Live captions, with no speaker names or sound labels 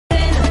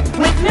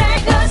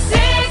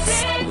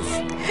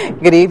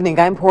Good evening,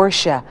 I'm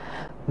Portia.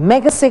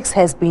 Mega 6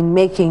 has been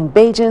making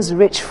Bajans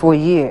rich for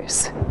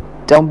years.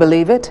 Don't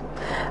believe it?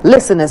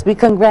 Listen as we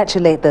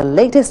congratulate the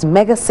latest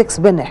Mega 6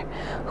 winner,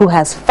 who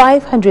has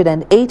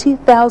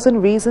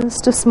 580,000 reasons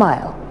to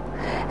smile.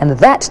 And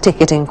that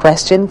ticket in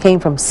question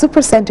came from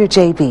Supercenter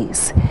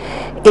JB's.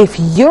 If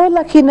your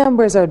lucky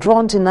numbers are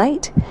drawn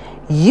tonight,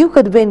 you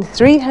could win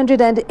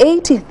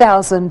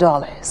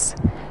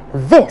 $380,000.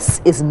 This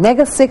is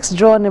Mega 6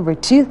 draw number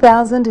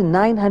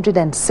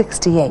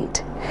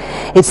 2968.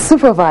 It's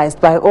supervised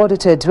by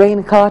Auditor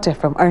Dwayne Carter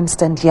from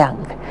Ernst &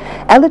 Young.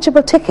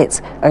 Eligible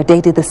tickets are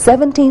dated the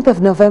 17th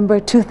of November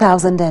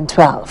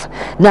 2012.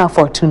 Now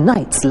for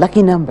tonight's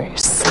lucky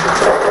numbers.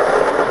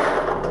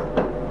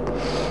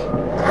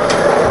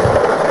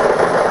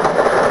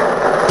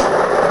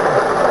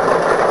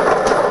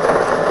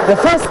 The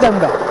first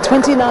number,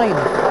 29.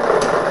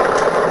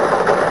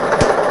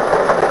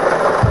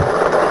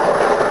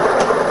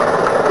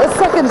 The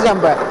second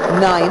number,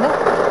 9.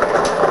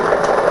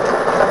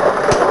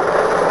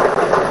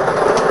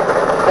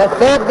 The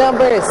third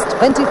number is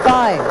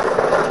 25.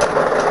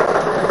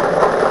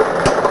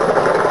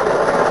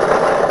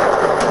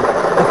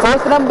 The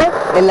fourth number,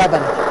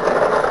 11.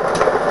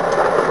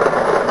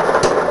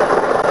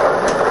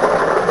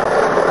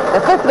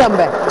 The fifth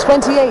number,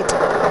 28.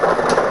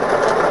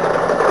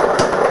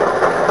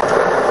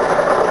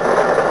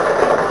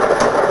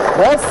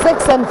 The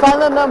sixth and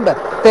final number,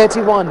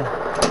 31.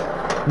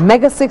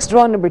 Mega 6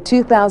 draw number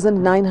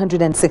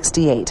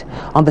 2968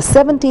 on the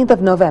 17th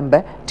of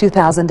November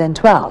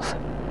 2012.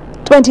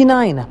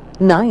 29,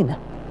 9,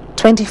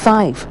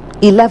 25,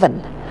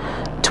 11,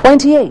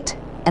 28,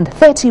 and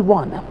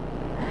 31.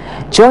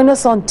 Join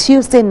us on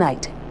Tuesday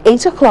night,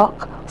 8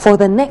 o'clock, for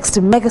the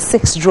next Mega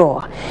 6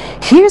 draw.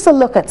 Here's a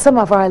look at some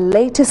of our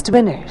latest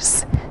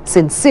winners.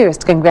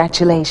 Sincerest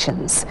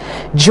congratulations.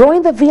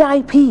 Join the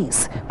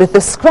VIPs with the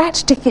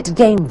Scratch Ticket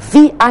Game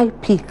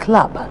VIP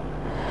Club.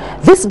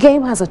 This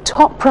game has a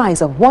top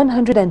prize of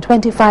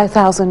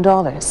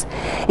 $125,000.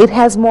 It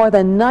has more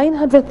than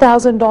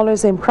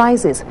 $900,000 in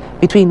prizes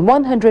between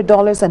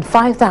 $100 and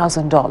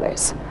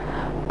 $5,000.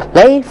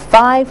 Play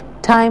 5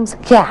 times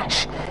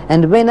cash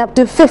and win up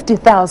to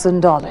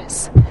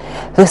 $50,000.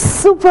 The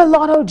Super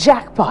Lotto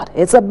jackpot,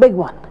 it's a big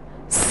one.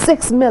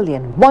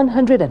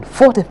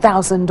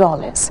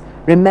 $6,140,000.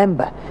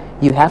 Remember,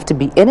 you have to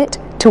be in it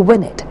to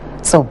win it.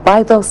 So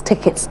buy those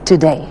tickets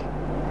today.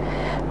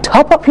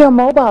 Top up your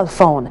mobile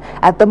phone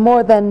at the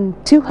more than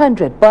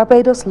 200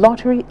 Barbados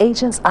Lottery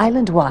agents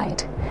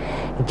island-wide.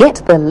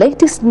 Get the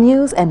latest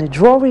news and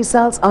draw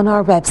results on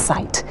our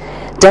website,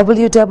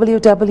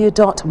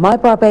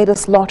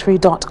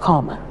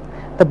 www.mybarbadoslottery.com.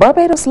 The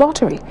Barbados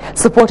Lottery,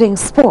 supporting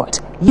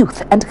sport,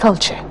 youth and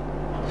culture.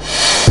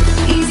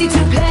 Easy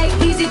to play,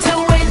 easy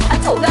to win. I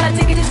told that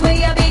ticket is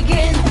way up.